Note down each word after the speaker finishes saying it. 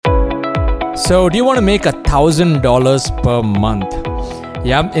So, do you want to make $1,000 per month?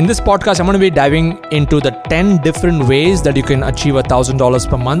 Yeah, in this podcast, I'm going to be diving into the 10 different ways that you can achieve $1,000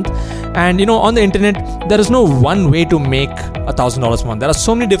 per month. And on the internet, there is no one way to make $1,000 per month. There are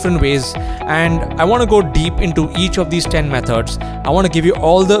so many different ways, and I want to go deep into each of these 10 methods. I want to give you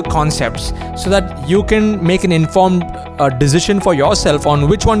all the concepts so that you can make an informed decision for yourself on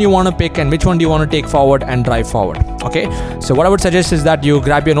which one you want to pick and which one do you want to take forward and drive forward. Okay, so what I would suggest is that you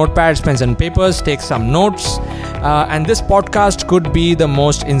grab your notepads, pens and papers, take some notes, and this podcast could be the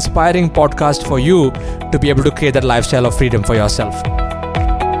most inspiring podcast for you to be able to create that lifestyle of freedom for yourself.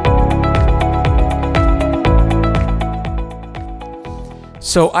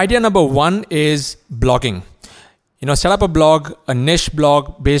 So idea number 1 is blogging. Set up a blog, a niche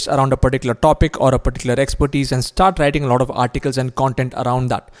blog based around a particular topic or a particular expertise, and start writing a lot of articles and content around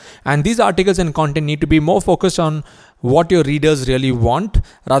that. And these articles and content need to be more focused on what your readers really want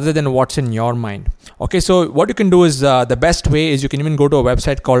rather than what's in your mind. Okay, so what you can do is the best way is you can even go to a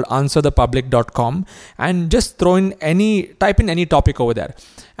website called answerthepublic.com and just type in any topic over there.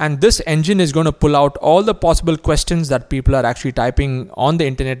 And this engine is going to pull out all the possible questions that people are actually typing on the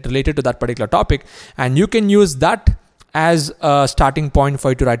internet related to that particular topic. And you can use that as a starting point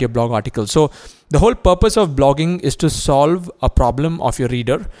for you to write your blog article. So the whole purpose of blogging is to solve a problem of your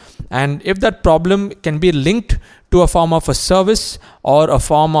reader. And if that problem can be linked to a form of a service or a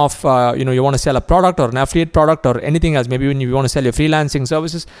form of, you want to sell a product or an affiliate product or anything else, maybe when you want to sell your freelancing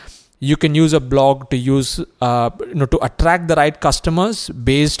services, you can use a blog to use, to attract the right customers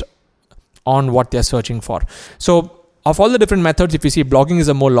based on what they're searching for. So of all the different methods, if you see, blogging is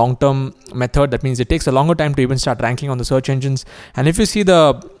a more long-term method. That means it takes a longer time to even start ranking on the search engines. And if you see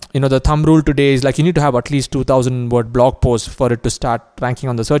the thumb rule today is like you need to have at least 2,000 word blog posts for it to start ranking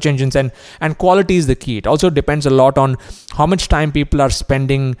on the search engines, and quality is the key. It also depends a lot on how much time people are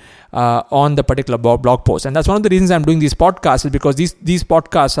spending on the particular blog post. And that's one of the reasons I'm doing these podcasts, is because these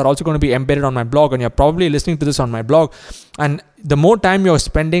podcasts are also going to be embedded on my blog, and you're probably listening to this on my blog. And the more time you're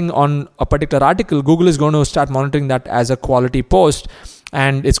spending on a particular article, Google is going to start monitoring that as a quality post,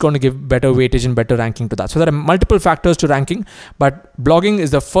 and it's going to give better weightage and better ranking to that. So there are multiple factors to ranking, but blogging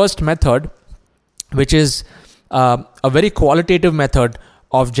is the first method, which is a very qualitative method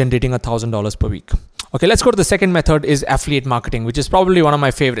of generating $1,000 per week. Okay, let's go to the second method, is affiliate marketing, which is probably one of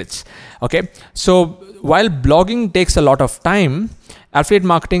my favorites. Okay, so while blogging takes a lot of time, affiliate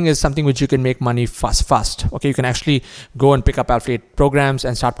marketing is something which you can make money fast. Okay, you can actually go and pick up affiliate programs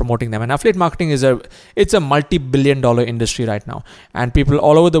and start promoting them. And affiliate marketing it's a multi-billion-dollar industry right now. And people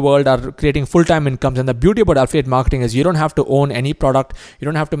all over the world are creating full-time incomes. And the beauty about affiliate marketing is you don't have to own any product. You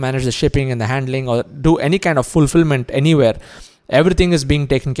don't have to manage the shipping and the handling or do any kind of fulfillment anywhere. Everything is being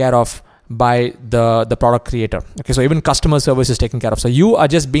taken care of by the product creator. Okay, so even customer service is taken care of. So you are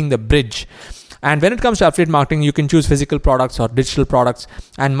just being the bridge. And when it comes to affiliate marketing, you can choose physical products or digital products.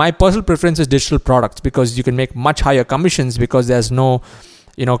 And my personal preference is digital products, because you can make much higher commissions, because there's no,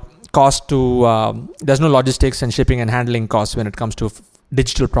 cost to, there's no logistics and shipping and handling costs when it comes to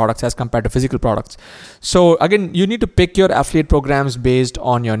digital products as compared to physical products. So again, you need to pick your affiliate programs based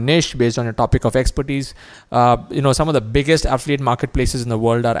on your niche, based on your topic of expertise. Some of the biggest affiliate marketplaces in the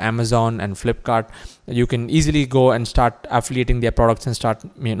world are Amazon and Flipkart. You can easily go and start affiliating their products and start,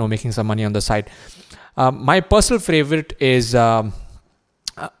 making some money on the side. My personal favorite is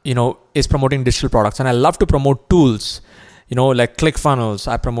promoting digital products, and I love to promote tools. Like ClickFunnels,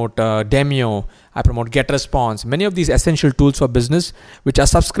 I promote Demio, I promote GetResponse, many of these essential tools for business, which are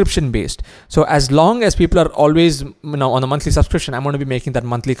subscription based. So as long as people are always, on a monthly subscription, I'm going to be making that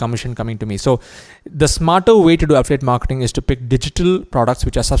monthly commission coming to me. So the smarter way to do affiliate marketing is to pick digital products,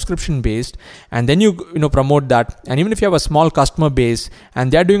 which are subscription based, and then you promote that. And even if you have a small customer base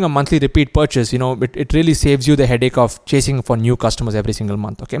and they're doing a monthly repeat purchase, it really saves you the headache of chasing for new customers every single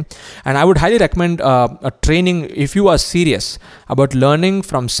month. Okay. And I would highly recommend a training if you are serious about learning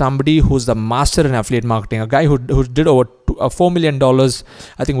from somebody who's the master in affiliate marketing, a guy who did over $4 million,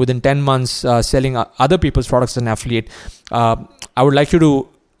 I think within 10 months, selling other people's products as an affiliate. I would like you to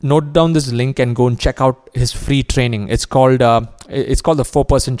note down this link and go and check out his free training. It's called the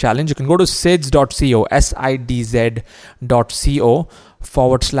 4% challenge. You can go to sidz.co,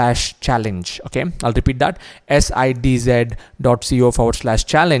 sidz.co/challenge. Okay, I'll repeat that,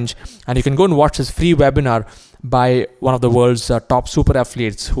 sidz.co/challenge, and you can go and watch this free webinar by one of the world's top super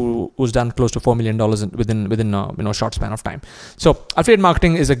affiliates who's done close to $4 million within a short span of time. So affiliate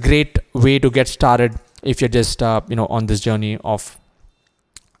marketing is a great way to get started if you're just on this journey of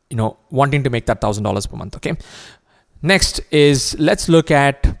wanting to make that $1,000 per month. Okay. Next is, let's look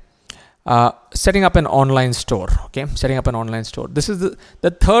at setting up an online store. Okay, setting up an online store. This is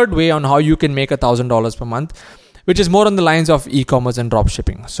the third way on how you can make $1,000 per month, which is more on the lines of e-commerce and drop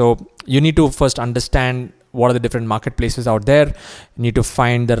shipping. So you need to first understand what are the different marketplaces out there. You need to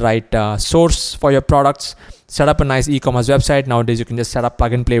find the right source for your products. Set up a nice e-commerce website. Nowadays, you can just set up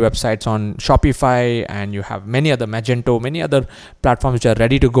plug and play websites on Shopify, and you have many other Magento, many other platforms which are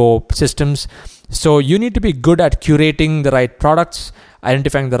ready to go systems. So you need to be good at curating the right products,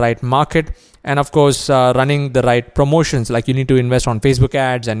 identifying the right market, and of course, running the right promotions. Like you need to invest on Facebook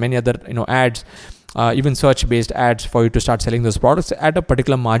ads and many other ads. Even search-based ads for you to start selling those products at a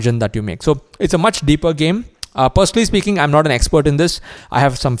particular margin that you make. So it's a much deeper game. Personally speaking, I'm not an expert in this. I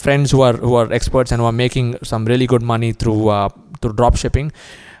have some friends who are experts and who are making some really good money through drop shipping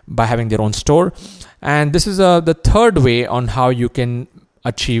by having their own store. And this is the third way on how you can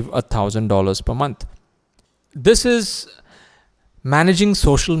achieve $1,000 per month. This is managing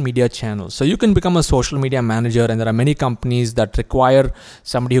social media channels. So you can become a social media manager, and there are many companies that require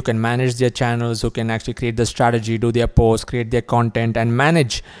somebody who can manage their channels, who can actually create the strategy, do their posts, create their content, and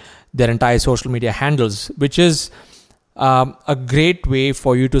manage their entire social media handles, which is a great way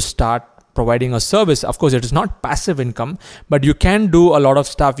for you to start providing a service. Of course, it is not passive income, but you can do a lot of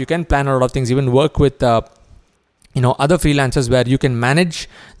stuff. You can plan a lot of things, even work with other freelancers where you can manage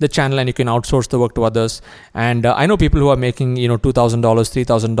the channel and you can outsource the work to others. And I know people who are making $2,000,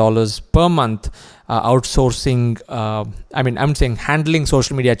 $3,000 per month outsourcing. I'm saying handling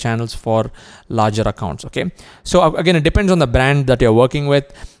social media channels for larger accounts. Okay, so again, it depends on the brand that you're working with.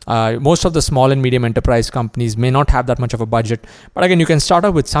 Most of the small and medium enterprise companies may not have that much of a budget, but again, you can start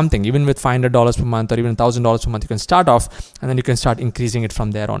off with something, even with $500 per month or even $1,000 per month. You can start off, and then you can start increasing it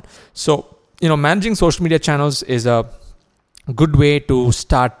from there on. So managing social media channels is a good way to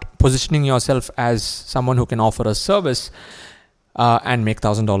start positioning yourself as someone who can offer a service and make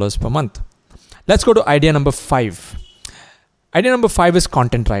 $1,000 per month. Let's go to idea number 5. Idea number 5 is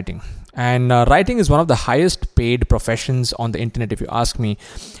content writing. And writing is one of the highest paid professions on the internet, if you ask me.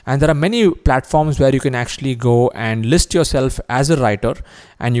 And there are many platforms where you can actually go and list yourself as a writer,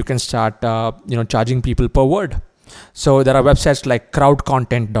 and you can start, charging people per word. So there are websites like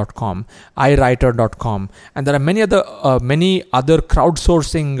crowdcontent.com, iWriter.com, and there are many other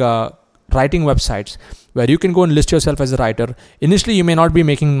crowdsourcing writing websites where you can go and list yourself as a writer. Initially, you may not be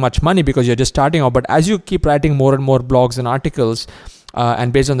making much money because you're just starting out, but as you keep writing more and more blogs and articles,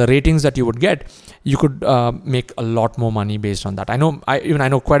 and based on the ratings that you would get, you could make a lot more money based on that. I know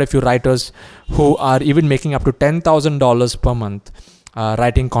quite a few writers who are even making up to $10,000 per month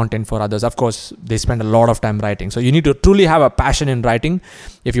writing content for others. Of course, they spend a lot of time writing. So you need to truly have a passion in writing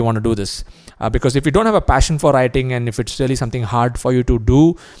if you want to do this. Because if you don't have a passion for writing, and if it's really something hard for you to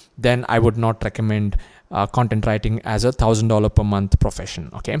do, then I would not recommend content writing as a $1,000 per month profession.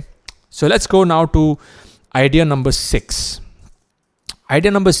 Okay. So let's go now to idea number 6.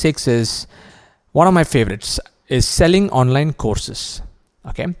 Idea number 6 is one of my favorites, is selling online courses.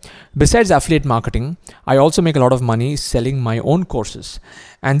 Okay. Besides affiliate marketing, I also make a lot of money selling my own courses.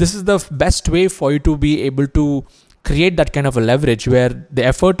 And this is the best way for you to be able to create that kind of a leverage where the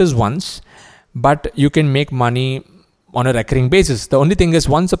effort is once, but you can make money on a recurring basis. The only thing is,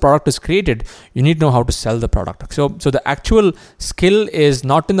 once a product is created, you need to know how to sell the product. So the actual skill is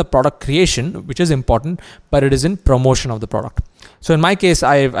not in the product creation, which is important, but it is in promotion of the product. So in my case,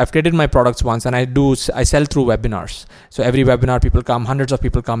 I've created my products once, and I sell through webinars. So every webinar, people come, hundreds of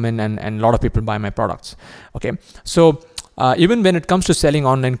people come in, and a lot of people buy my products. Okay. So even when it comes to selling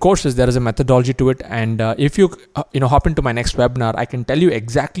online courses, there is a methodology to it. And if you hop into my next webinar, I can tell you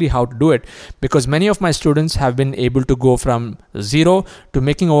exactly how to do it, because many of my students have been able to go from zero to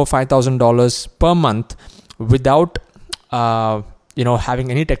making over $5,000 per month without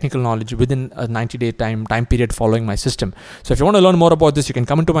having any technical knowledge within a 90-day time period following my system. So if you want to learn more about this, you can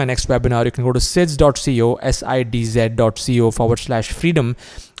come into my next webinar. You can go to sidz.co, sidz.co/freedom,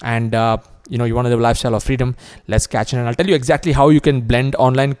 and you want to live a lifestyle of freedom. Let's catch in, and I'll tell you exactly how you can blend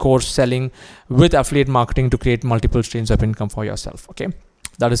online course selling with affiliate marketing to create multiple streams of income for yourself. Okay,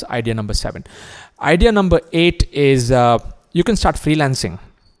 that is idea number 7. Idea number 8 is you can start freelancing.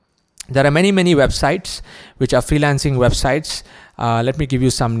 There are many websites which are freelancing websites. Let me give you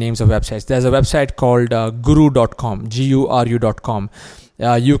some names of websites. There's a website called guru.com, guru.com.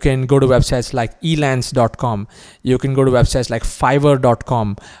 You can go to websites like elance.com. You can go to websites like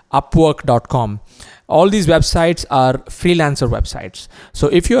fiverr.com, upwork.com. All these websites are freelancer websites. So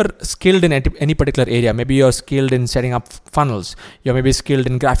if you're skilled in any particular area, maybe you're skilled in setting up funnels, you're maybe skilled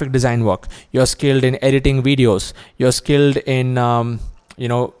in graphic design work, you're skilled in editing videos, you're skilled in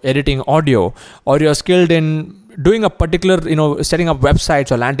editing audio, or you're skilled in doing a particular, setting up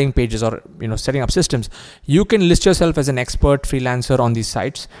websites or landing pages, or, setting up systems, you can list yourself as an expert freelancer on these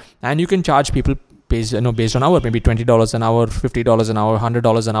sites, and you can charge people based on hour, maybe $20 an hour, $50 an hour,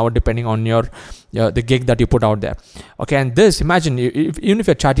 $100 an hour, depending on the gig that you put out there. Okay, and this, imagine even if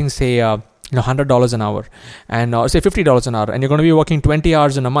you're charging, say, $100 an hour, and say $50 an hour, and you're going to be working 20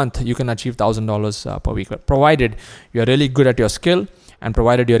 hours in a month, you can achieve $1,000 per week, provided you're really good at your skill, and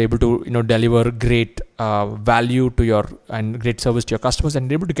provided you're able to deliver great value and great service to your customers,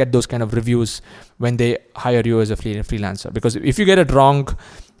 and able to get those kind of reviews when they hire you as a freelancer. Because if you get it wrong,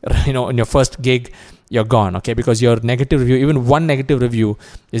 in your first gig, you're gone. Okay, because your negative review, even one negative review,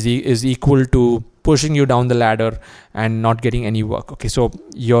 is equal to pushing you down the ladder and not getting any work. Okay, so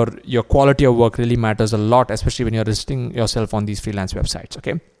your quality of work really matters a lot, especially when you're listing yourself on these freelance websites.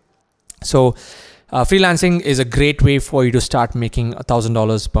 Okay, so freelancing is a great way for you to start making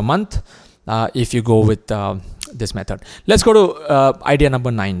 $1,000 per month if you go with this method. Let's go to idea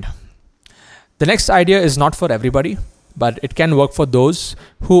number 9. The next idea is not for everybody, but it can work for those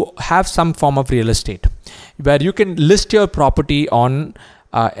who have some form of real estate, where you can list your property on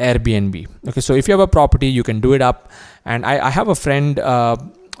Airbnb. Okay, so if you have a property, you can do it up. And I have a friend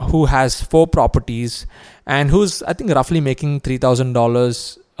who has 4 properties, and who's, I think, roughly making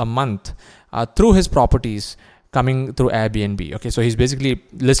 $3,000 a month through his properties coming through Airbnb. Okay, so he's basically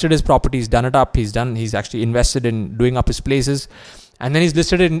listed his properties, done it up. He's actually invested in doing up his places. And then he's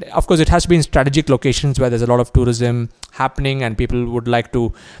listed in, of course, it has to be in strategic locations where there's a lot of tourism happening and people would like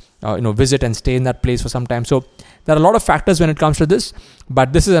to, visit and stay in that place for some time. So there are a lot of factors when it comes to this,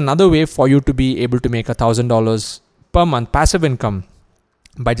 but this is another way for you to be able to make $1,000 per month passive income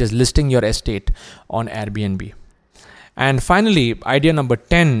by just listing your estate on Airbnb. And finally, idea number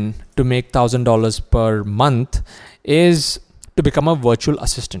 10 to make $1,000 per month is to become a virtual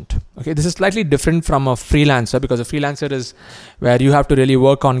assistant. Okay, this is slightly different from a freelancer, because a freelancer is where you have to really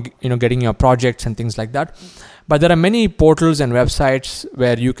work on getting your projects and things like that. But there are many portals and websites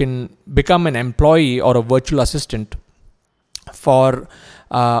where you can become an employee or a virtual assistant for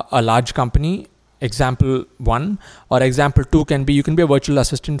a large company. Example 1 or example 2 can be, you can be a virtual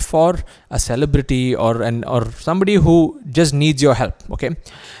assistant for a celebrity or somebody who just needs your help. Okay,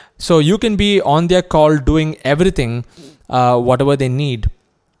 so you can be on their call doing everything, whatever they need,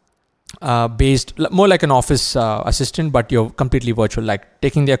 based more like an office assistant, but you're completely virtual, like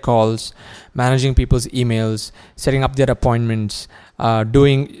taking their calls, managing people's emails, setting up their appointments,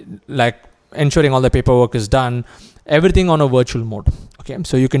 ensuring all the paperwork is done, everything on a virtual mode. Okay,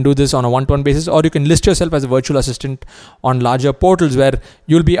 so you can do this on a one-to-one basis, or you can list yourself as a virtual assistant on larger portals where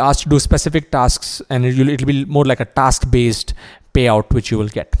you'll be asked to do specific tasks, and it'll be more like a task-based payout which you will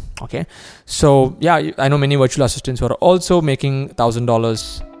get. Okay, so yeah, I know many virtual assistants who are also making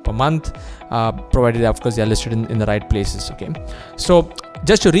 $1,000 per month, provided of course they are listed in the right places. Okay, so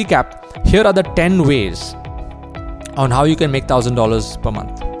just to recap, here are the 10 ways on how you can make $1,000 per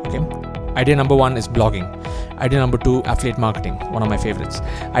month. Okay, idea number 1 is blogging. Idea number 2, affiliate marketing, one of my favorites.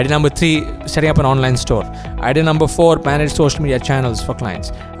 Idea number 3, setting up an online store. Idea number 4, manage social media channels for clients.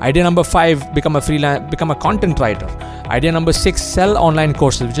 Idea number 5, become a content writer. Idea number 6, sell online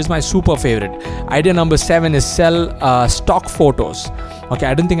courses, which is my super favorite. Idea number 7 is sell stock photos. Okay,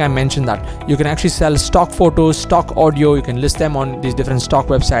 I don't think I mentioned that. You can actually sell stock photos, stock audio. You can list them on these different stock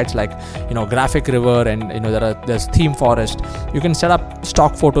websites like, Graphic River, and there's Theme Forest. You can set up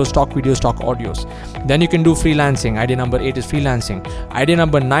stock photos, stock videos, stock audios. Then you can do freelancing. Idea number 8 is freelancing. Idea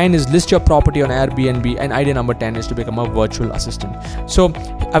number 9 is list your property on Airbnb, and idea number 10 is to become a virtual assistant. So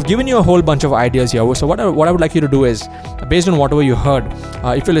I've given you a whole bunch of ideas here. So what I would like you to do is, based on whatever you heard,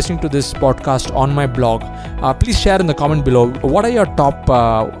 if you're listening to this podcast on my blog, please share in the comment below, what are your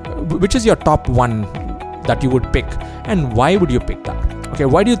which is your top 1 that you would pick, and why would you pick that? Okay,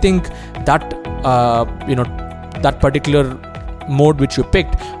 why do you think that that particular mode which you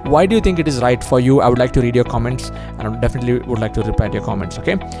picked, why do you think it is right for you? I would like to read your comments, and I definitely would like to reply to your comments.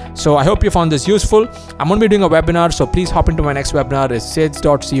 Okay, so I hope you found this useful. I'm going to be doing a webinar, so please hop into my next webinar. It's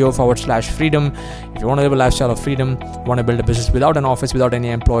seds.co/freedom. If you want to live a lifestyle of freedom, want to build a business without an office, without any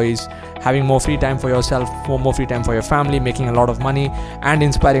employees, having more free time for yourself, more free time for your family, making a lot of money, and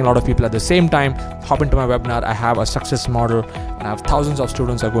inspiring a lot of people at the same time, hop into my webinar. I have a success model, and I have thousands of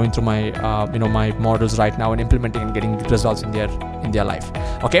students are going through my my models right now and implementing and getting results in their life.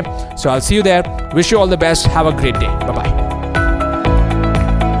 Okay, so I'll see you there. Wish you all the best. Have a great day. Bye bye.